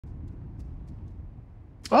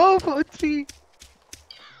Oh, I've got a tree!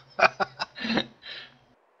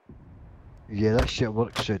 Yeah, that shit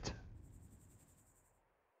works, Sid.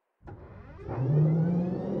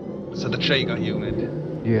 So the tree got humid.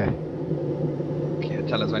 Yeah. Okay,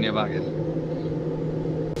 tell us when you're back in.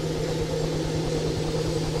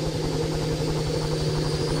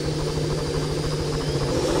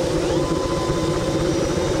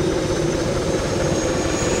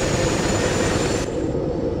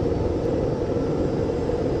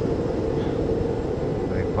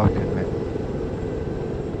 Right, back in, mate.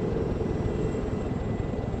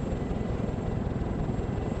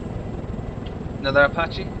 Another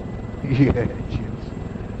Apache? Yeah, cheers.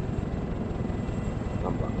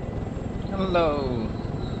 I'm back. Hello.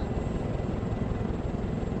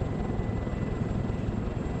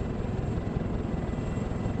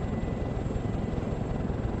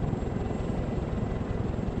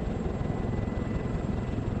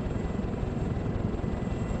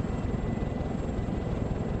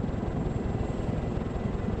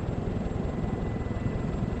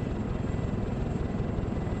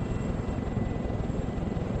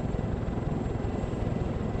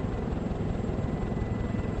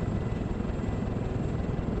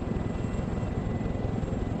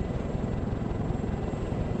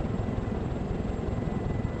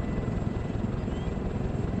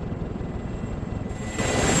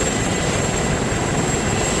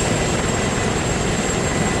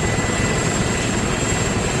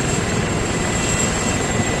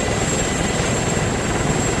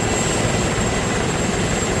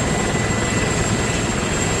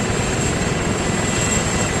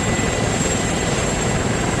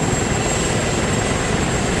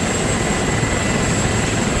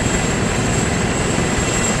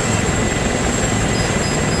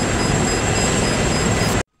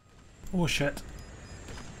 Oh shit.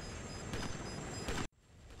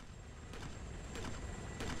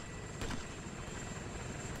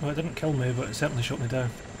 Well, it didn't kill me, but it certainly shot me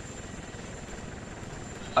down.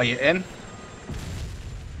 Are you in?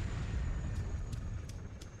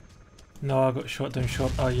 No, I got shot down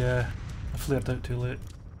short. Oh yeah, I flared out too late.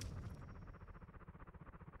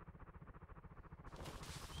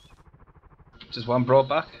 Just one brought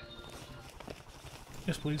back?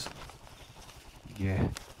 Yes, please. Yeah.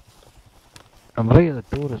 I'm right at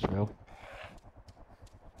the door as well.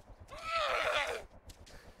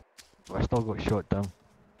 But I still got shot down.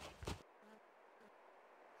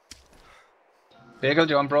 Bagel,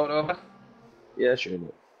 do you want brought over? Yeah, sure.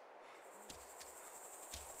 Mate.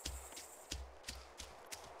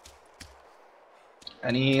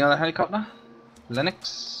 Any other helicopter?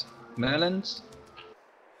 Linux? Merlins?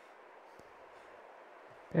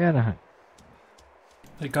 Anything.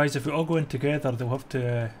 Hey guys, if we all go in together, they'll have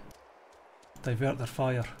to divert their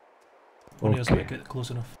fire. Only us might get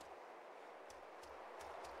close enough.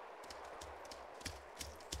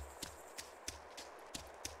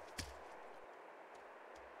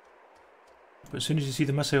 But as soon as you see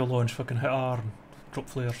the missile launch, fucking hit R and drop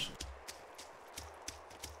flares.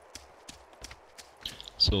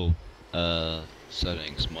 So,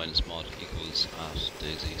 settings minus mod equals at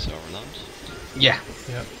DayZ Sauerland. Yeah.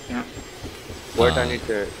 Yeah. Yeah. Where do I need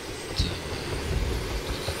to...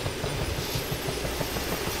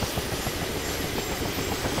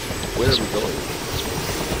 Where are we going?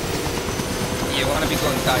 You want to be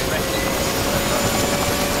going directly.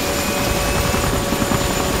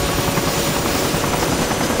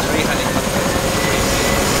 Three helicopters.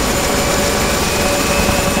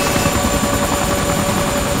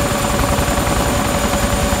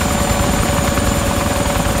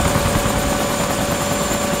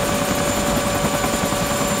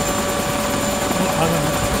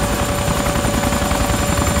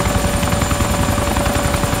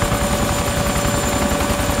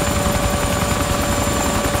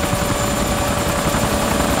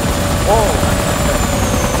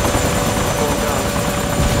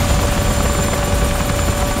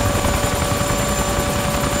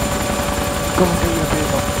 Come and get your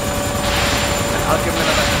vehicle. I'll give him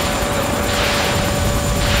another.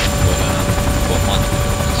 What mod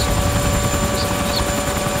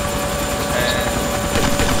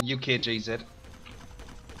UKGZ.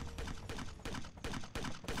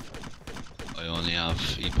 I only have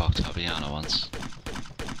Epoch Taviana once.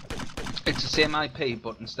 It's the same IP,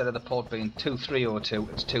 but instead of the port being 2302,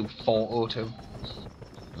 it's 2402.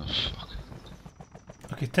 Oh fuck.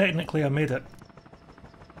 Okay, technically I made it.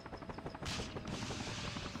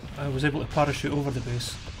 I was able to parachute over the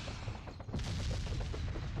base.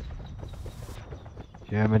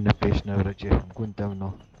 Yeah, I'm in the base now, Reggie. I'm going down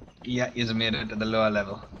now. Yeah, he's made it to the lower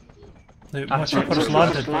level. Now, my chopper's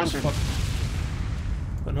landed, but it's fucked.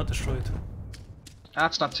 But not destroyed.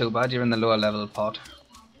 That's not too bad, you're in the lower level pod.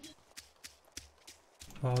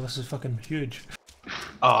 Wow, this is fucking huge.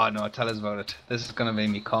 Oh no, tell us about it. This is gonna be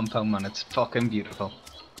me compound, man. It's fucking beautiful.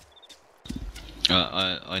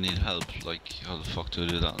 I need help. Like, how the fuck do I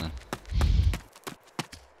do that then?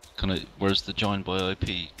 Where's the join by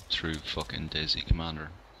IP through fucking DayZ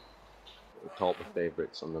Commander? Top of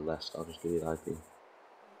favorites on the left, I'll just give you IP.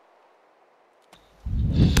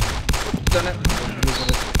 Done it.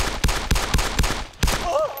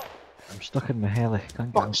 I'm stuck in my heli,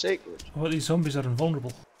 can't get out. Fuck's sake, Rich. Oh, these zombies are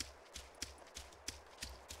invulnerable.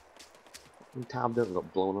 I'm tabbed out and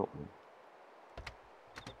got blown up, man.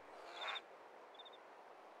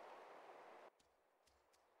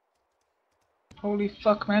 Holy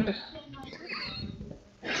fuck, man.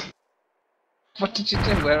 What did you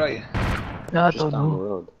do? Where are you? No, I Just don't down the know.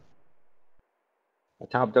 road. I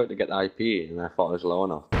tabbed out to get the IP and I thought it was low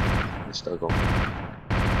enough. It's still going.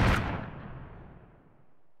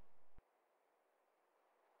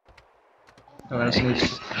 Who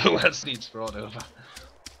else needs brought over?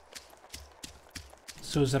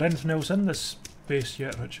 So is there anything else in this base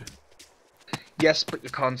yet, Richard? Yes, but you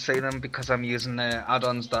can't see them because I'm using the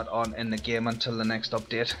add-ons that aren't in the game until the next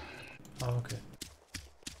update. Oh, okay.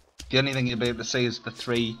 The only thing you'll be able to see is the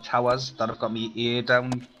 3 towers that have got me ear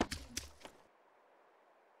down.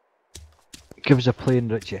 Give us a plane,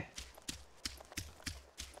 Richie.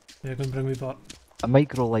 Yeah, go and bring me back. A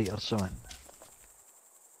micro light or something.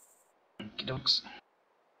 Okey-dokes.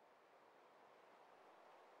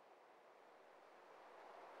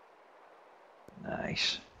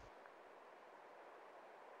 Nice.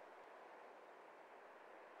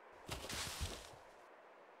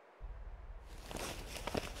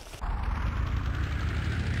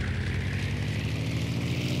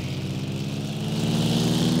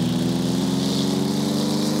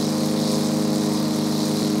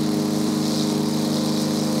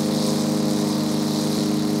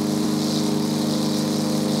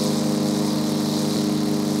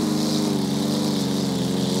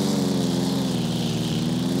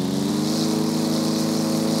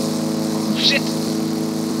 Shit!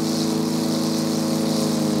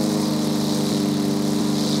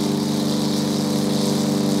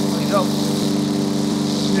 He's up.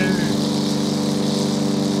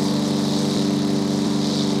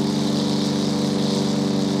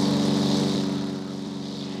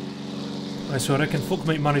 Right, so I reckon folk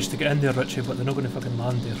might manage to get in there, Richie, but they're not going to fucking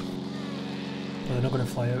land there. Or they're not going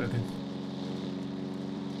to fly out again.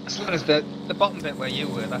 As long as the bottom bit where you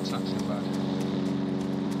were, that's not too bad.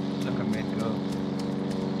 Look at me go.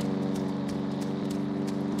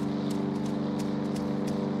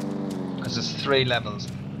 Because there's 3 levels.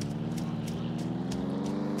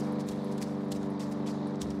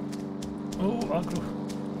 Oh, aggro.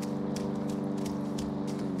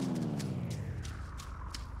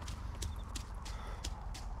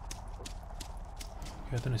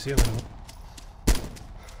 Okay, I didn't see him anymore.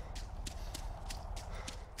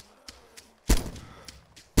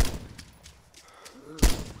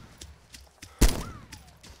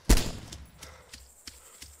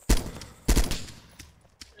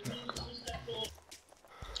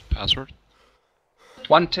 Password?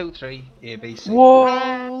 1, 2, 3, A, B, C.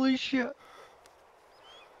 Whoa, holy shit! I'm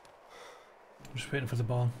just waiting for the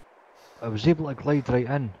bomb. I was able to glide right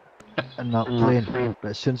in that plane, but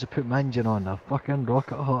as soon as I put my engine on, I fucking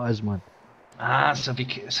rocket hot as, man. Ah, so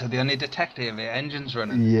they only detect if the engine's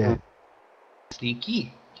running. Yeah.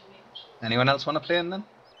 Sneaky. Anyone else want to play in then?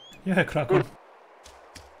 Yeah, crack on.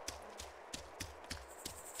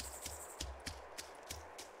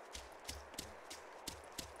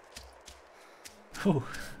 Oh,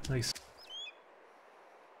 nice.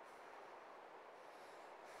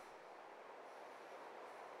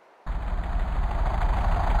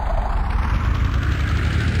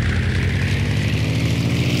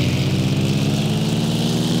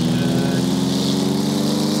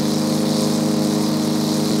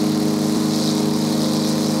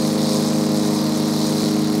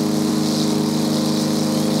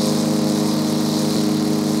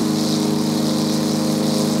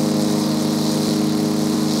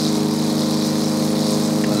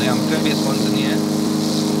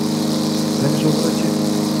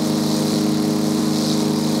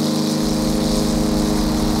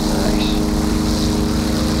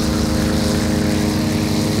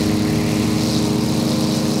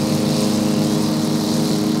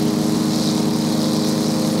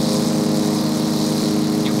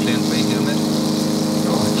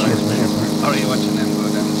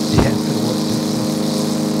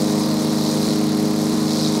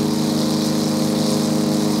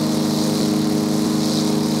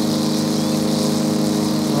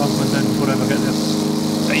 before I ever get there.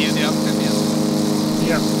 Are you the amphibian?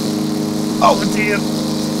 Yeah. Oh dear!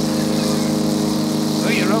 Oh,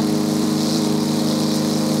 you're up.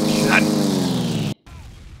 And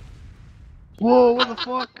Whoa, what the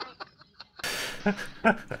fuck?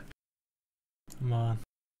 Man.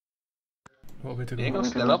 What a way to go. Bagel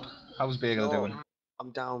still up? How's Bagel doing?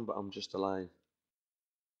 I'm down, but I'm just alive.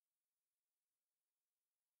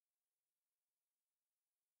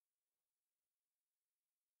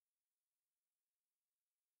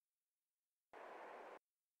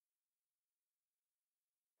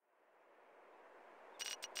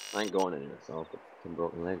 I ain't going anywhere, so I've got some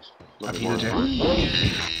broken legs. I've healed you.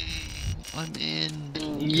 I'm in.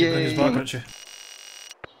 Yeah. Bring us back, Richie.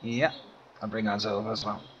 Yeah, I'll bring ours over as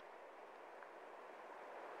well.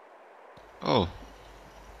 Oh.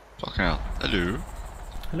 Fucking hell. Hello.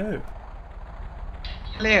 Hello.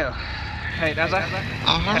 Leo. Hey, there's a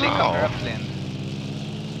helicopter airplane.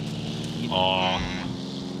 On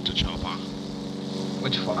the chopper.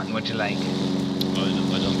 Which one would you like? I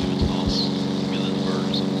don't give a toss. Give me a little bird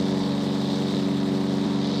or something.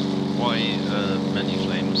 Why many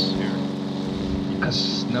flames here?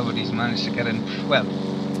 Because nobody's managed to get in. Well,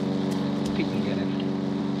 people can get in.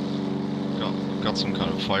 Got some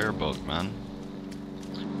kind of firebug, man.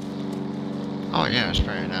 Oh yeah, it's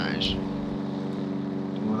very nice.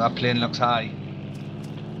 Well, that plane looks high.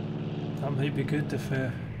 That might be good if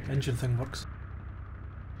engine thing works.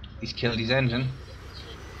 He's killed his engine.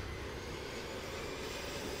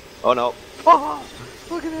 Oh no. Oh,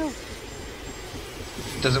 fucking hell.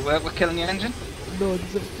 Does it work with killing your engine? No,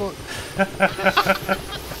 does it fuck?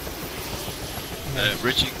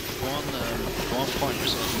 Richie, go on point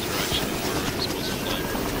yourself in the direction where we're supposed to fly.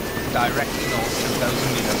 Directly north,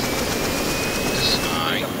 2,000 meters. Just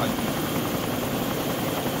straight up like.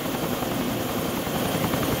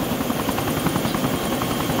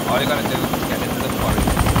 All you gotta do is get into the quarry.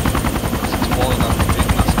 It's walled up with big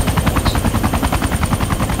massive walls.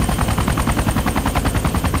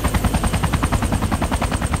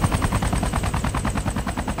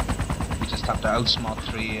 You just have to outsmart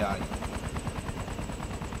 3 AI.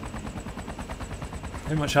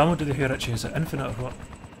 How much ammo do they hear, Richie? Is it infinite or what?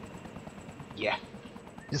 Yeah.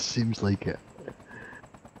 It seems like it.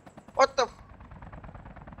 What the?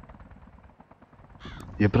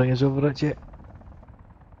 You bring us over, Richie?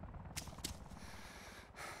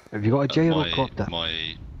 Have you got a gyrocopter?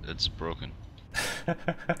 It's broken.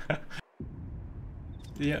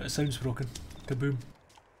 Yeah, it sounds broken. Kaboom.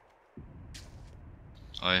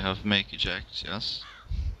 I have make eject, yes.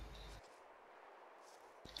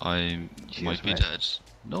 I Cheers, might be mate. dead.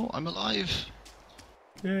 No, I'm alive.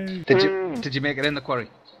 Yay. Did you make it in the quarry?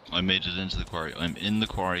 I made it into the quarry. I'm in the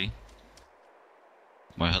quarry.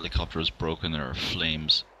 My helicopter is broken. There are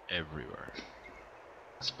flames everywhere.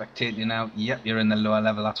 Spectate you now. Yep, you're in the lower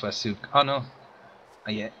level. That's where Sue. Oh no.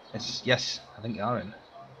 Oh yeah. Yes. I think you are in.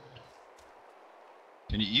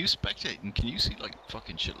 Can you spectate and can you see like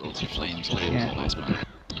fucking shitloads of flames all over the place, man?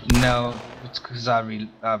 No, it's because I've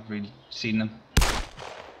really seen them.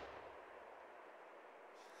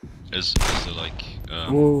 Is there like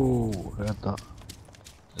Whoa, heard that.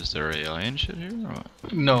 is there AI and shit here or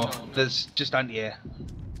what? No, there's just anti-air.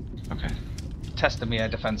 Okay. Test the air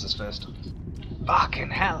defences first. Fucking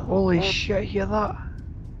hell! Holy shit, hear that?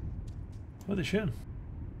 What are they shooting?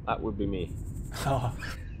 That would be me. Oh,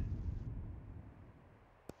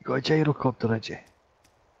 You got a gyrocopter, Richie?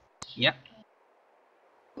 Yep.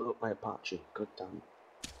 Blew up my Apache. God damn it.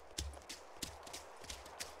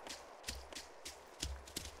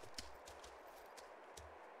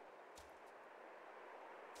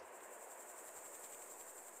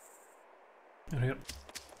 you're here.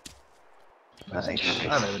 Nice.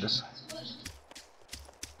 Ah, there it is.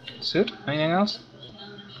 Suit? Anything else?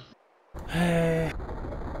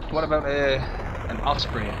 What about an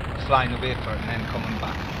osprey flying away for it and then coming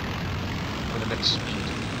back with a bit of speed?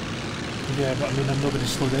 Yeah, but I mean, I'm not going to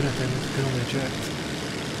slow down anything. I can only eject.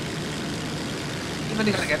 Even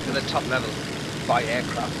if I get to the top level by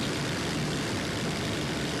aircraft.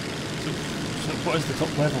 So what is the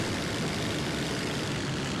top level?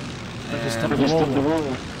 Like just up the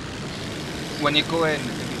wall. When you go in,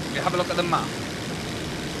 if you have a look at the map,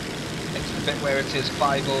 it's the bit where it says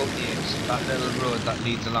 508, that little road that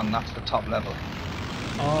leads along, that's the top level.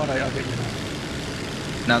 Alright, I'll get you now.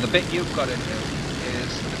 Now the bit you've got into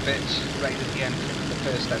is the bit right at the end, the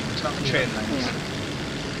first end, it's not the train lines.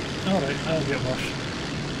 Alright, I'll get washed.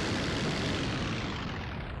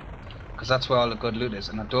 Because that's where all the good loot is,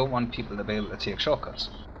 and I don't want people to be able to take shortcuts.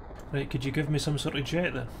 Right, could you give me some sort of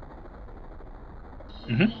jet then?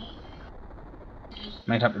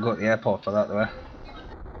 Might have to go to the airport for that though.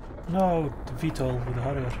 No, the VTOL with the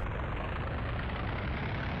Harrier.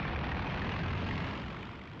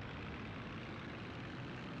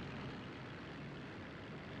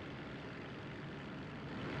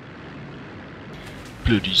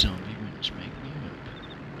 Bloody zombie wouldn't make me up.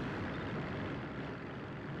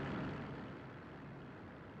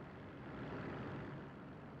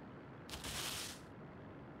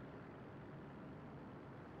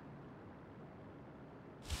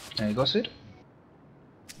 There you go, Sid.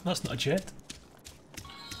 That's not a jet.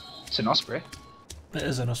 It's an Osprey. It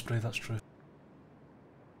is an Osprey, that's true.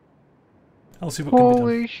 I'll see what can be done.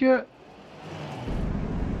 Holy shit!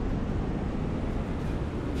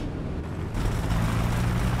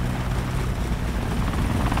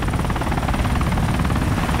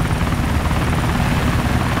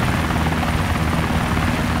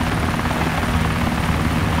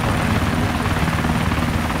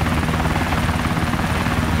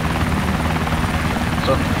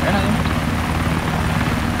 So, and I am.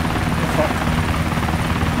 Fuck.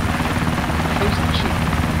 Who's the shit?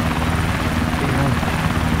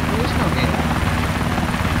 There's no game.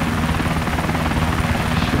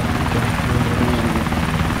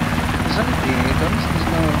 There's only game guns, there's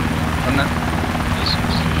no... Oh, no.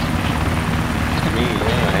 To me, it's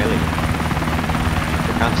a heli.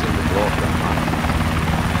 They can't seem to blow up that much.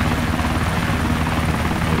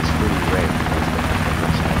 It's fully red.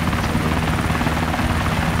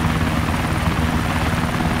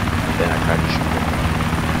 Then I tried to shoot it.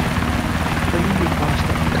 You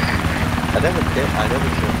bastard. I never did. I never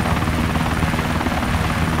shot it.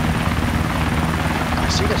 I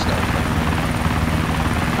see this now.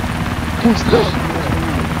 What's that?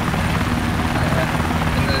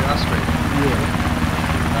 In the Osprey. Yeah.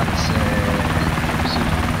 That's, pursuit.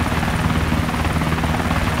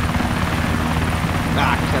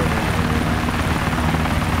 Ah, kill me.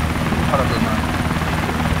 Horrible, man.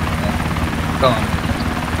 Yeah. Go on.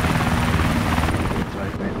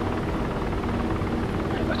 Right, mate.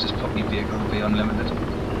 I just put my vehicle to be unlimited.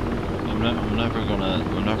 I'm never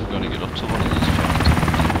gonna get up to one of these fucking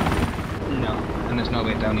things. No. And there's no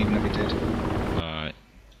way down even if we did. Alright.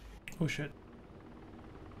 Oh shit.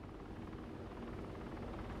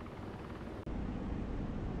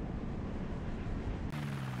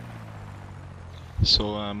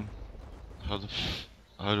 So how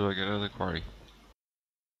do I get out of the quarry?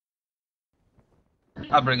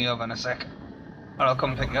 I'll bring you over in a sec. Or I'll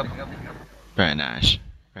come pick you up. Very nice.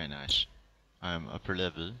 Very nice. I'm upper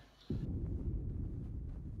level.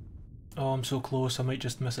 Oh, I'm so close, I might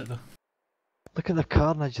just miss it though. Look at the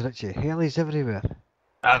carnage, Richie. Helis everywhere.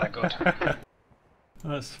 Ah, they're good.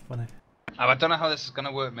 That's funny. I don't know how this is going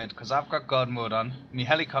to work, mate, because I've got guard mode on. My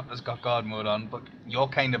helicopter's got guard mode on, but you're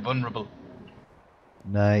kind of vulnerable.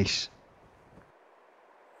 Nice.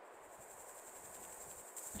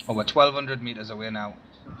 Oh, we're 1,200 meters away now.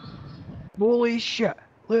 Holy shit!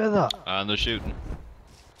 Look at that. And they're shooting.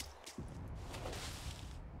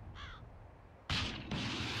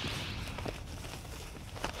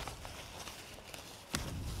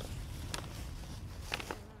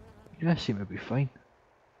 Yeah, seem to be fine.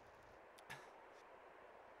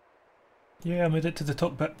 Yeah, I made it to the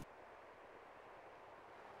top bit.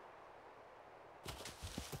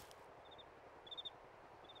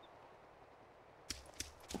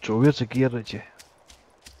 So where's the gear, Richie?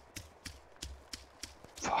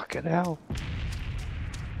 Fucking hell.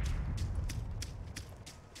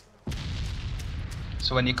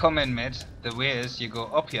 So when you come in, mate, the way is you go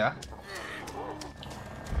up here.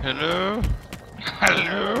 Hello?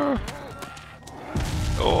 Hello?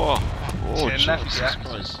 Oh, Turn Jesus left, yeah.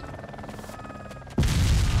 Christ.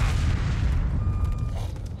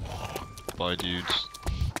 Bye, dudes.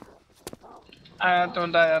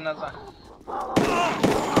 Don't die another.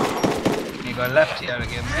 You go left here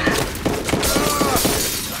again, mate.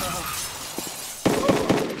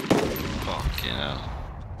 Fucking hell.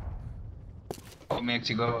 It makes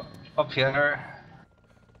you go up here.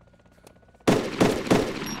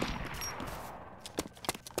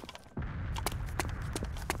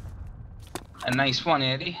 A nice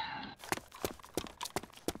 180.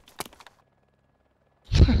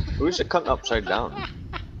 Who's the cunt upside down?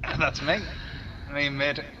 That's me. Me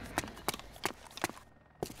made it.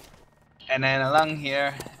 And then along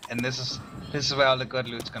here, and this is where all the good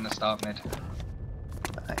loot's gonna start, mate.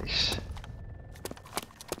 Nice.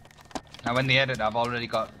 Now in the edit I've already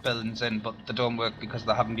got buildings in, but they don't work because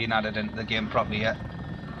they haven't been added into the game properly yet.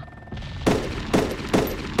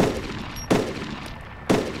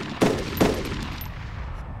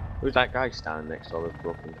 Who's that guy standing next to all this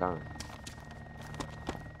broken car?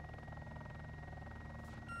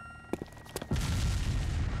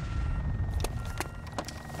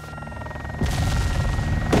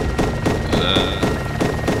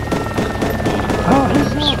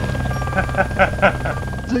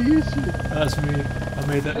 Is that you, Sid? That's me. I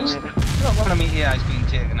made it. Look, one of me AI's being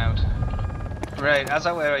taken out. Right,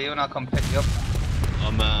 Azza, where are you? And I'll come pick you up.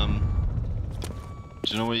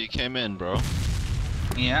 Do you know where you came in, bro?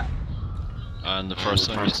 Yeah. And the first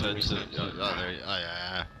time you said,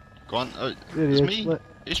 yeah. Go on, There he it's is, me! look.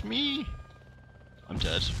 It's me! I'm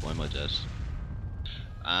dead. Why am I dead?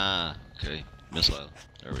 Ah, okay. Missile.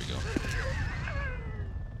 There we go.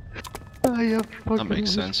 Ah, you fucking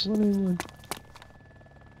makes sense. funny one.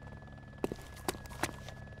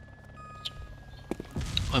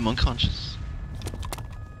 I'm unconscious.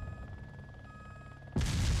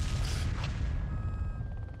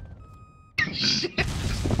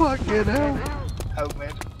 Fucking hell. Help me.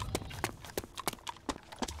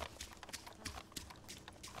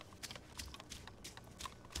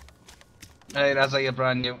 Right, Azza, you're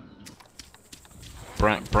brand new.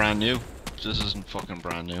 Brand new? This isn't fucking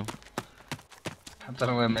brand new. I don't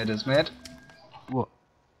know where mid is, mate. What?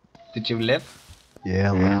 Did you live?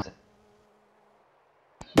 Yeah, lad.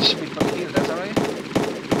 You should be fully healed, that's alright?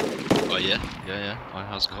 Oh yeah. I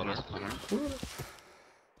has got it.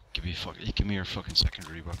 Give me your fucking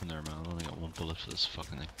secondary weapon there, man. I only got one bullet for this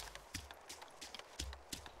fucking thing.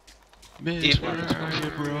 Miss, where are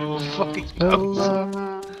you, bro? Fucking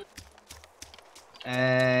Hello.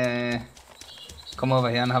 come over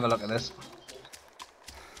here and have a look at this.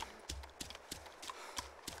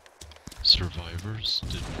 Survivors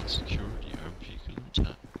did not secure the RP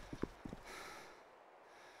content.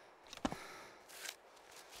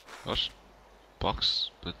 What?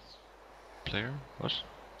 Box with player? What?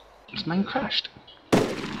 This mine crashed.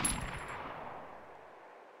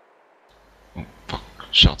 Oh fuck!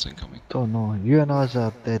 Shots incoming. Don't know. You and us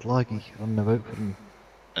are dead laggy running about for me.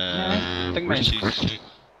 I think mine's Richie's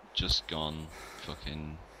just gone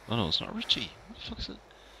fucking. Oh no, it's not Richie. What the fuck is it?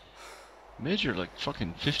 Major like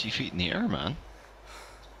fucking 50 feet in the air, man.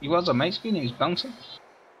 He was on my screen, he was bouncing.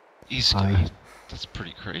 He's Aye. That's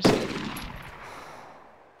pretty crazy.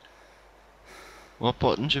 What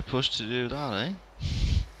button did you push to do that, eh?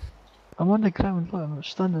 I'm on the ground, look, I'm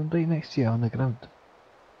standing right next to you on the ground.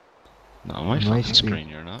 No, my On my fucking screen. screen,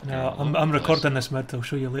 you're not. No, You're I'm not. recording this mid, I'll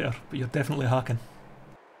show you later, but you're definitely hacking.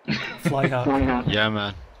 Fly hack. Yeah,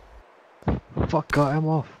 man. Fuck, got him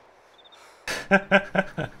off.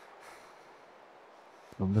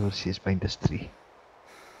 I'll never see us behind this tree.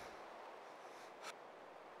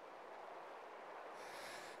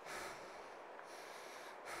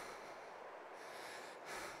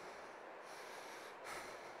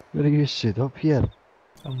 Where are you, Sid? Up here?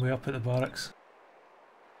 I'm way up at the barracks.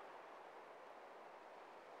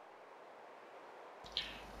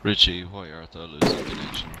 Richie, why art thou losing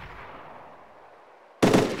connection?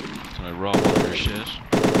 Can I rob all your shit?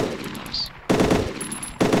 Nice.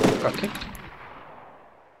 Got kicked.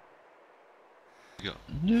 You go.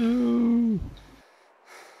 No.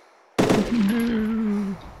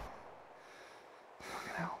 No.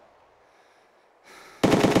 Fucking hell.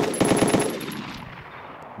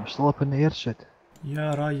 I'm still up in the air, Sid.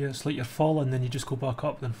 Yeah, right, yeah, it's like you're falling, then you just go back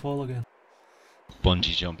up, then fall again.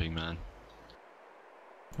 Bungee jumping, man.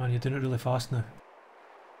 Man, you're doing it really fast now.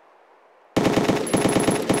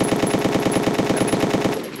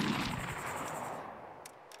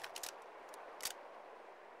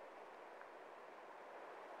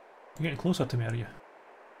 You're getting closer to me, are you?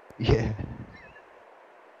 Yeah.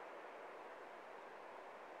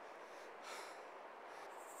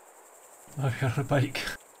 Oh, you're on a bike.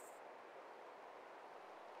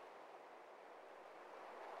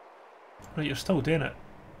 Right, you're still doing it.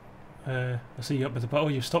 I see you up with the battle,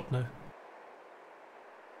 you've stopped now.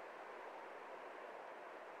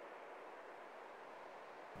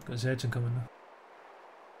 Got Zeds incoming now.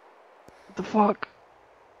 What the fuck?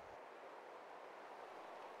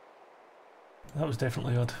 That was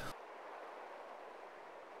definitely odd.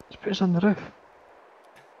 Let's put us on the roof.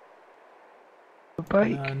 The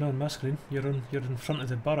bike. No, on my screen. You're in front of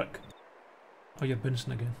the barrack. Oh, you're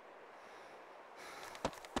bouncing again.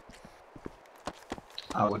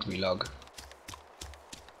 I would relog.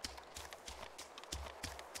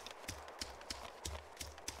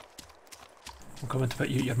 I'm coming to put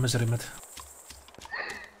you out your misery mid.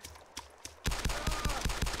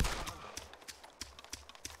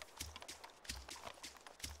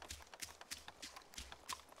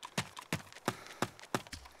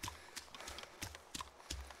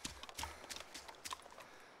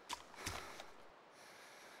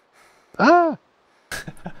 Ah!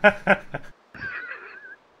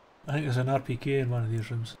 I think there's an RPK in one of these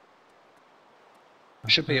rooms.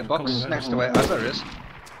 Should be a Couple box of next to where Azza is.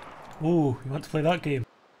 Oh, you want to play that game?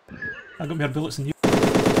 I got more bullets than you.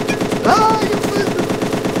 Ah, you missed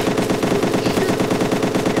it!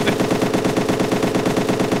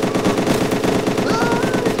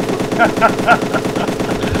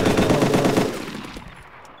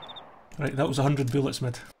 Right, that was 100 bullets,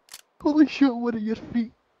 mid. Holy shit, what are your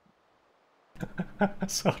feet?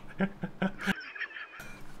 Sorry.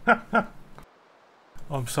 Oh,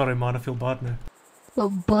 I'm sorry, man. I feel bad now.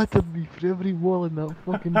 That battered me for every wall in that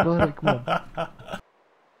fucking barrack, man.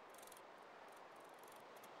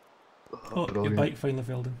 Oh, your brilliant. bike finally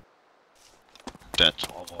fell down. That's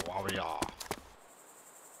all a warrior.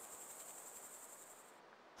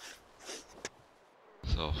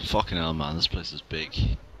 So, fucking hell, man, this place is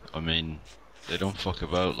big. I mean, they don't fuck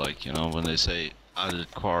about, like, you know, when they say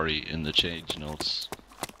added quarry in the change notes.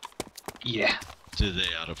 Yeah. Do they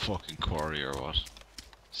add a fucking quarry or what?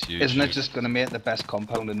 It's huge. Isn't it just gonna make the best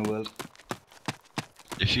compound in the world?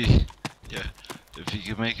 If you, yeah, if you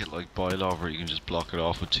can make it like boil over, you can just block it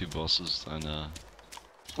off with 2 buses, and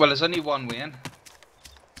Well, there's only one way in.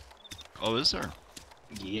 oh, is there?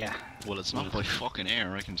 Yeah. Well, it's not by fucking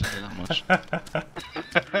air, I can tell you that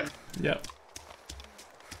much. Yeah.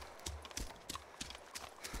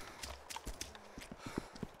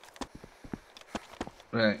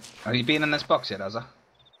 Right. Have you been in this box yet, Azza?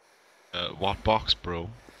 What box, bro?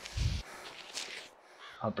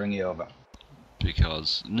 I'll bring you over.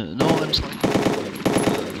 Because no, I'm sorry.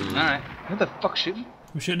 Alright. Who the fuck's shooting?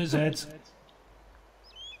 I'm shooting his heads.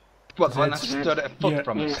 What, the one that stood at a foot Yeah.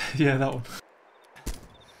 from us? Yeah, that one.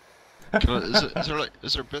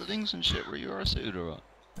 Is there buildings and shit where you are, Suit, or what?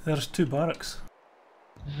 There's 2 barracks.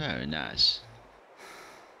 Very nice.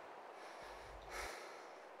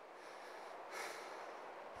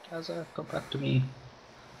 Azza, come back to me.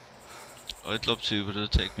 I'd love to, but it'll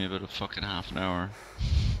take me about a fucking half an hour.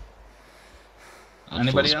 At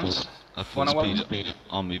Anybody full else? speed- At full Wanna speed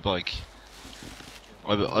on my bike.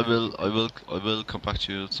 I will come back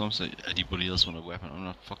to you at some stage. Anybody else want a weapon? I'm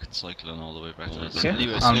not fucking cycling all the way back to this. Okay.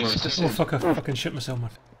 Anyway, Oh fuck, I fucking shit myself,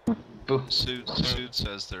 man. Boo. Suit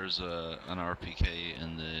says there's an RPK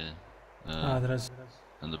in the There is.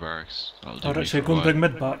 in the barracks. That'll do Oh, me actually, for a go and while. bring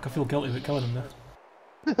mid back. I feel guilty about killing him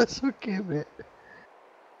now. That's okay, mate.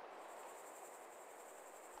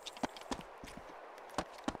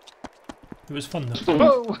 It was fun though.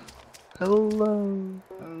 Oh! Hello.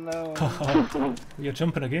 Hello. You're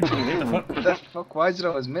jumping again, man. What the fuck? What the fuck? Why is it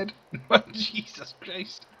always mid? Jesus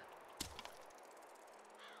Christ.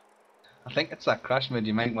 I think it's that crash mid,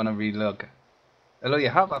 you might want to relook. Although you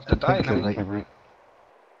have after dying, haven't you?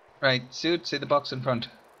 Right, Suit, see the box in front.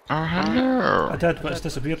 Oh, hello! I did, but it's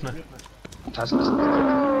disappeared now. It hasn't.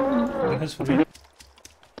 It is for me.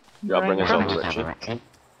 Yeah, bring us over, Richie.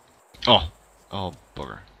 Oh,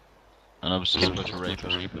 bugger. And I was just about to rape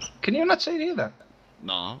it. Can you not see it either?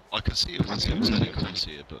 No, I can see it once I said I couldn't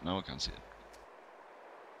see it, but now I can't see it.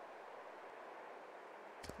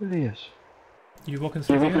 There he is. You walking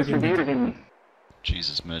through the air again?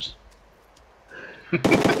 Jesus, mate.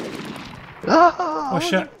 Ah! Oh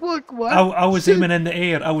shit. Fuck, what? I was aiming in the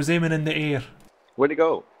air. I was aiming in the air. Where'd he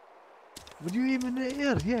go? Would you aim in the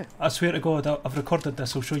air? Yeah. I swear to God, I've recorded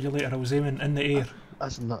this. I'll show you later. I was aiming in the air.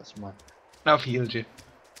 That's nuts, man. I've healed you.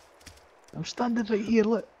 I'm standing right here,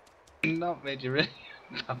 look. Not made you really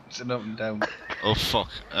bouncing up and down. Oh fuck.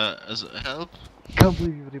 Is it help? Can't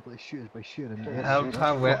believe you were able to shoot us by shooting in the air.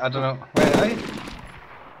 Help, where? I don't know. Where are you?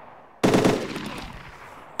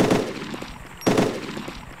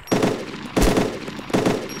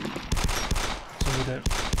 So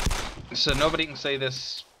we So nobody can see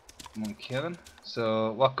this one killing.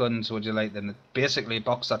 So what guns would you like then? Basically a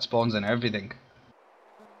box that spawns in everything.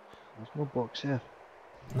 There's no box here.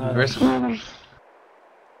 No, Where's- yeah,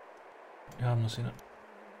 I've not seen it.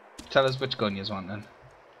 Tell us which gun you want then.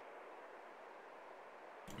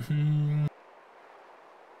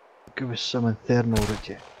 Give us some thermal,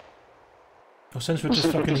 Richie. Well, since we're just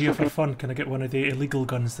fucking here for fun, can I get one of the illegal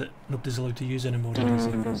guns that nobody's allowed to use anymore?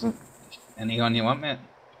 Any gun you want, mate?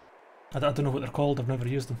 I don't know what they're called. I've never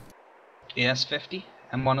used them. AS-50?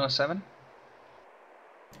 M107?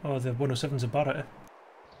 Oh, the 107's a Barrett. Eh?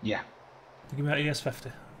 Yeah. Give me that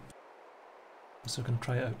AS-50. So I can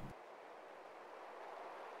try it out.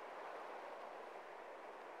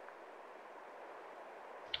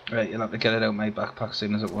 Right, you'll have to get it out of my backpack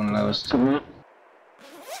soon as it won't allow us to.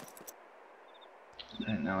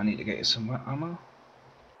 Right, now I need to get you some ammo.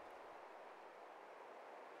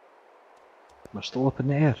 We're still up in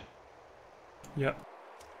the air. Yeah.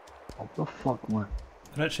 Oh, the fuck, man.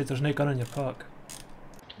 Richie, there's no gun in your pack.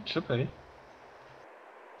 Should be.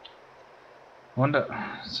 Wonder,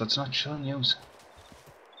 so it's not showing use.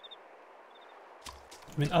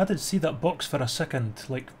 I mean, I did see that box for a second,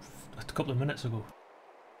 like a couple of minutes ago,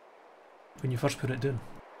 when you first put it down.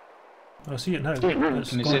 I see it now. It's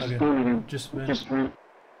Can you gone see it? again. Just went.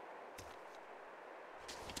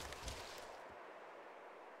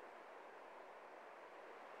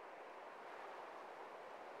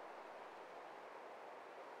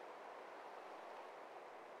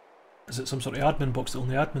 Is it some sort of admin box that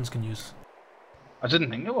only admins can use? I didn't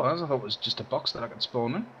think it was. I thought it was just a box that I could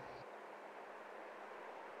spawn in.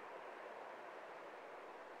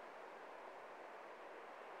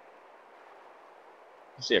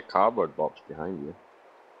 I see a cardboard box behind you.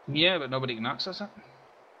 Yeah, but nobody can access it.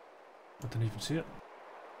 I didn't even see it.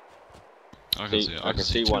 I can see. I can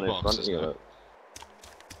see one two in front of boxes you. now. Look.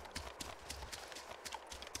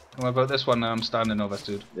 What about this one I'm standing over,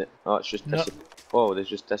 dude? Yeah. Oh, it's just No. disappeared. Oh, they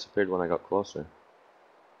just disappeared when I got closer.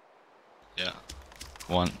 Yeah.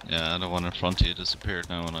 One. Yeah, the one in front of you disappeared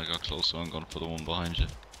now when I got close, so I'm going for the one behind you.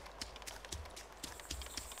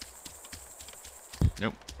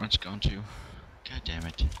 Nope, it's gone too. God damn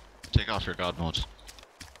it. Take off your god mode.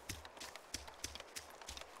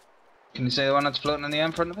 Can you see the one that's floating in the air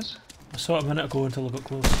in front of us? I saw it a minute ago until I got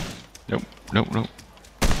close. Nope, nope, nope.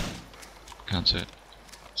 Can't see it.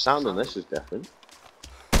 Sound on this is different.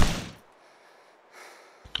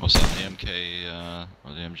 What's that, the MK,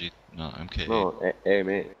 or the MG, no, MK8? No,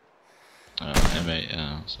 AMA. M8,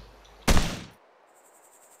 yeah. So.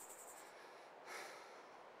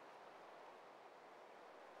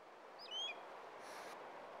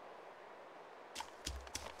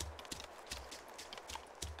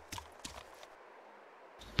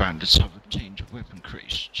 Bandits have obtained a weapon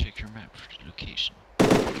crate. Check your map for the location.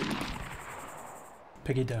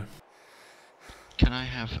 Piggy down. Can I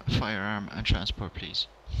have a firearm and transport, please?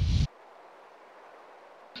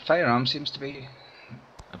 Firearm seems to be...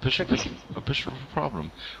 A bit of a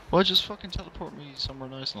problem. Well, just fucking teleport me somewhere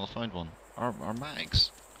nice and I'll find one. Or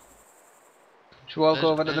mags. Should we all go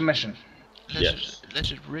over to the mission? Yes. Let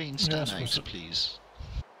it rain Yeah, I suppose stanags, so. please.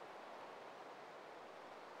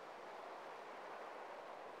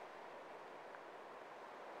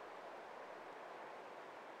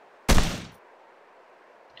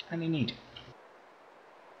 Any need?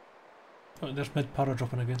 Oh, there's mid para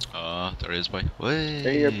dropping again. Ah, there is by. Way.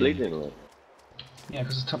 Hey, you're bleeding, look. Yeah,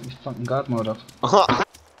 because it took me fucking god mode off.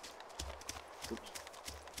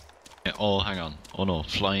 Yeah, oh, hang on. Oh no,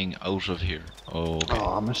 flying out of here. Oh, okay.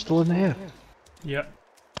 Oh, am I still in the air? Yeah.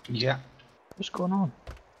 Yeah. What's going on?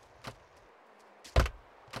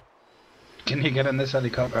 Can you get in this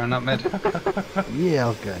helicopter and not mid? Yeah,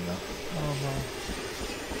 I'll get in that. Oh man.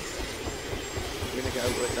 You're gonna get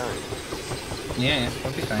over it down. Yeah,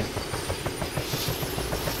 that'll be fine.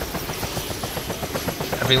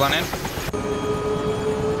 Everyone in?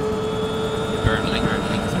 Burnley.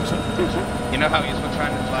 You know how you were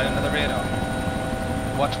trying to fly under the radar?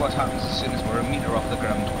 Watch what happens as soon as we're a meter off the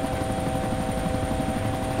ground.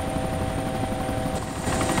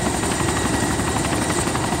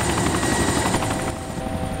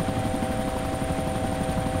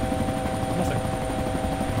 Nothing.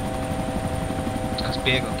 Because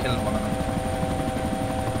Bagel killed one of them.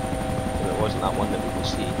 But it wasn't that one that we could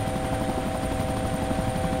see.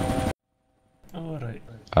 Alright.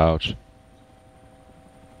 Ouch.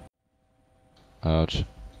 Ouch.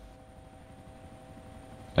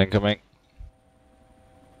 Incoming.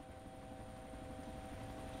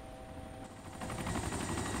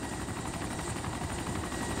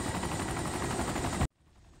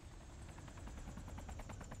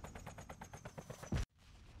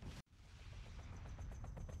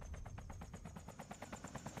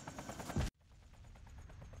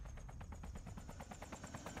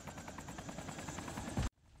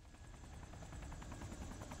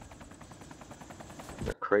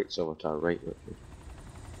 The crates over to our right, Richard.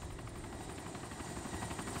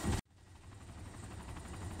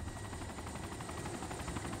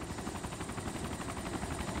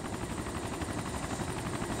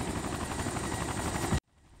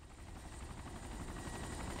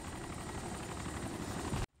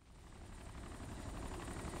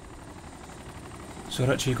 So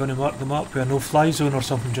Richie, you going to mark them up with a no-fly zone or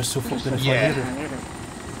something just so folk didn't fly Yeah. near it?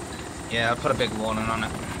 Yeah, I'll put a big warning on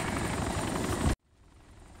it.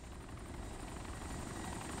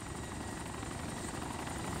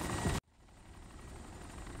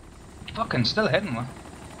 Fucking still hitting one.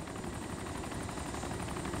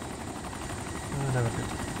 Oh, never good.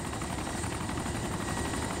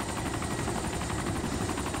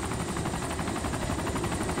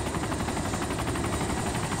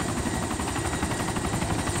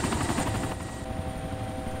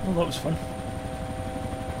 Well, that was fun.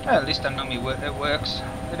 Well, at least I know it works.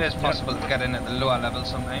 It is possible to get in at the lower level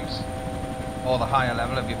sometimes, or the higher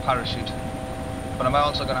level of your parachute. But I'm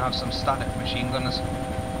also going to have some static machine gunners.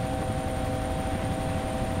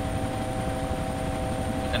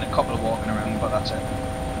 And a couple of walking around, but that's it.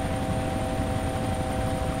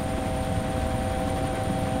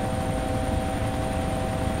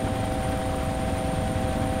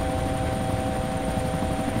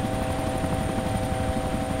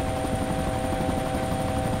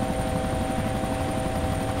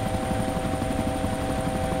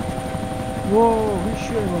 Whoa, who's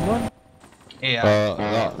shooting my man?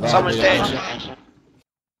 Yeah. Someone's dead.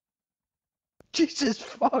 Jesus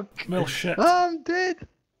fuck! Well, shit. I'm dead!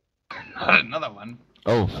 Another one.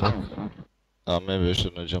 Oh, fuck. Maybe I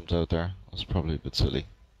shouldn't have jumped out there. That's probably a bit silly.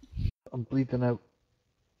 I'm bleeding out.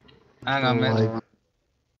 Hang on, mate. Alive.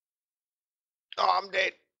 Oh, I'm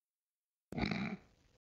dead.